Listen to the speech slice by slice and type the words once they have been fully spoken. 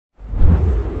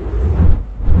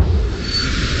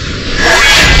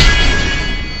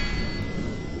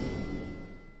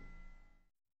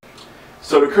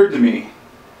So it occurred to me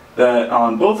that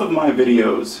on both of my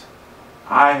videos,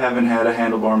 I haven't had a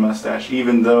handlebar mustache,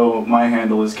 even though my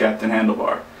handle is Captain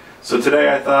Handlebar. So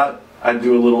today I thought I'd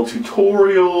do a little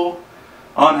tutorial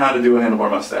on how to do a handlebar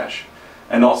mustache,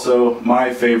 and also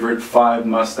my favorite 5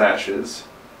 mustaches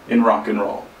in rock and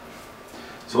roll.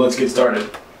 So let's get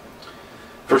started.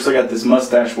 First, I got this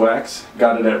mustache wax,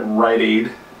 got it at Rite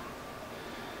Aid,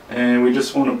 and we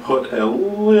just want to put a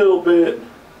little bit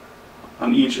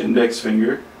on each index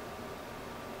finger.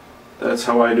 That's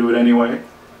how I do it anyway.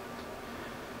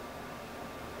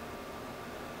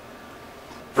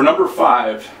 For number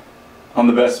 5 on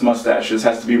the best mustaches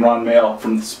has to be Ron Mail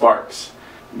from the Sparks.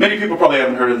 Many people probably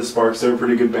haven't heard of the Sparks. They're a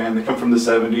pretty good band. They come from the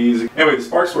 70s. Anyway, the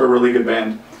Sparks were a really good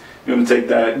band. You want to take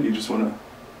that and you just want to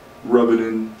rub it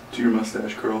into your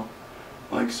mustache curl,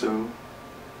 like so.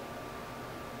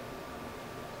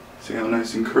 See how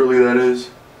nice and curly that is?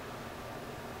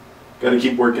 Gotta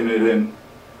keep working it in.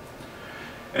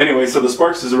 Anyway, so the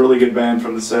Sparks is a really good band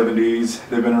from the 70s.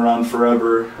 They've been around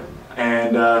forever.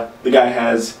 And the guy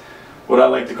has what I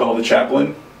like to call the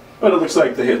Chaplin, but it looks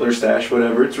like the Hitler stash,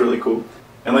 whatever. It's really cool.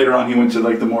 And later on he went to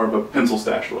like the more of a pencil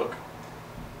stash look.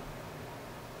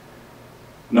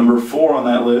 Number 4 on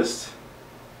that list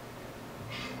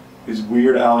is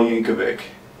Weird Al Yankovic.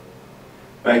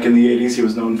 Back in the 80s he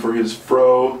was known for his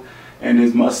fro and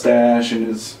his mustache and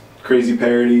his crazy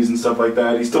parodies and stuff like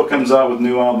that. He still comes out with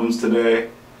new albums today.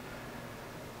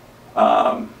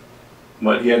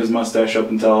 But he had his mustache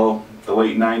up until the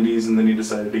late 90s, and then he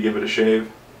decided to give it a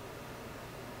shave.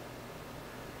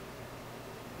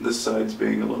 This side's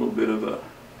being a little bit of a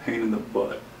pain in the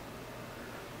butt.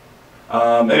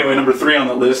 Anyway, number 3 on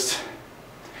the list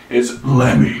is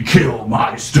Lemmy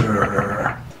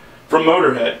Kilmister from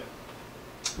Motorhead.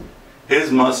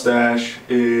 His mustache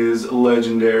is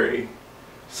legendary.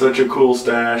 Such a cool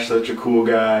stash, such a cool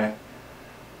guy.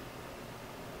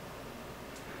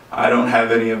 I don't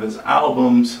have any of his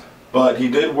albums, but he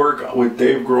did work with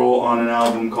Dave Grohl on an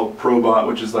album called Probot,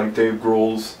 which is like Dave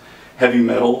Grohl's heavy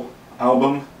metal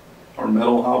album, or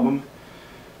metal album.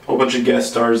 A whole bunch of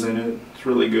guest stars in it. It's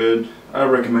really good. I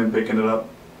recommend picking it up.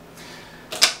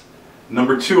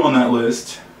 Number 2 on that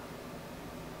list,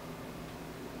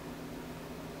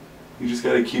 you just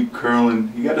gotta keep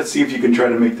curling. You gotta see if you can try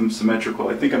to make them symmetrical.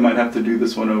 I think I might have to do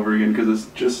this one over again because it's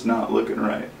just not looking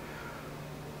right.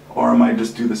 Or I might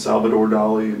just do the Salvador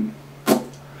Dali and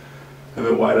have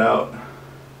it wide out.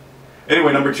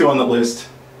 Anyway, number 2 on the list.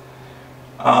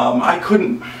 I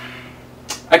couldn't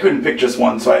pick just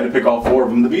one, so I had to pick all 4 of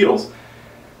them. The Beatles.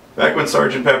 Back when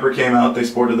Sgt. Pepper came out, they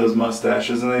sported those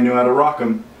mustaches and they knew how to rock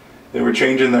them. They were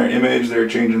changing their image, they were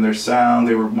changing their sound,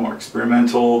 they were more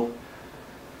experimental.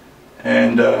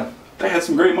 And they had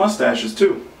some great mustaches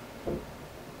too. I'm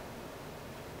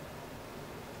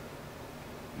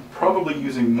probably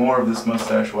using more of this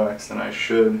mustache wax than I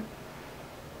should.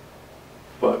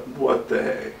 But what the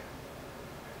hey.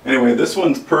 Anyway, this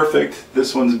one's perfect.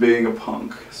 This one's being a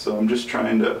punk. So I'm just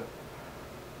trying to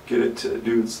get it to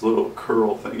do its little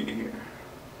curl thingy here.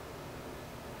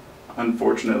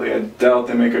 Unfortunately, I doubt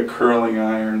they make a curling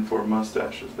iron for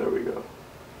mustaches. There we go.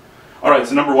 Alright,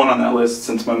 so number 1 on that list,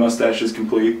 since my mustache is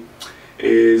complete,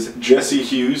 is Jesse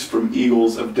Hughes from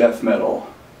Eagles of Death Metal.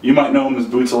 You might know him as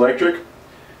Boots Electric.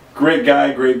 Great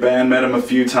guy, great band, met him a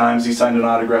few times. He signed an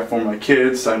autograph for my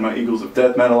kids, signed my Eagles of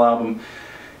Death Metal album.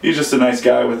 He's just a nice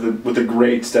guy with a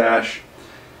great stash.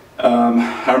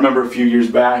 I remember a few years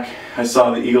back, I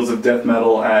saw the Eagles of Death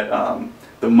Metal at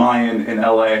the Mayan in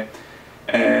LA,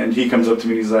 and he comes up to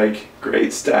me and he's like,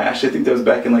 great stash. I think that was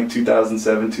back in like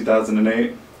 2007,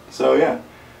 2008. So yeah.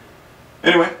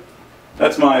 Anyway,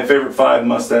 that's my favorite 5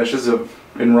 mustaches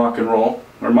in rock and roll,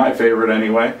 or my favorite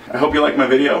anyway. I hope you liked my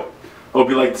video. Hope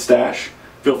you liked the stash.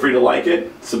 Feel free to like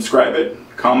it, subscribe it,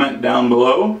 comment down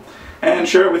below, and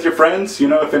share it with your friends. You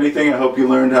know, if anything, I hope you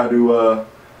learned how to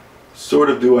sort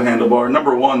of do a handlebar.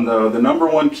 Number 1 though, the number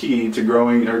 1 key to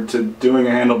growing or to doing a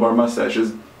handlebar mustache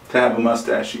is to have a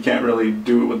mustache. You can't really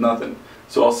do it with nothing.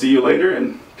 So I'll see you later,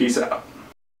 and peace out.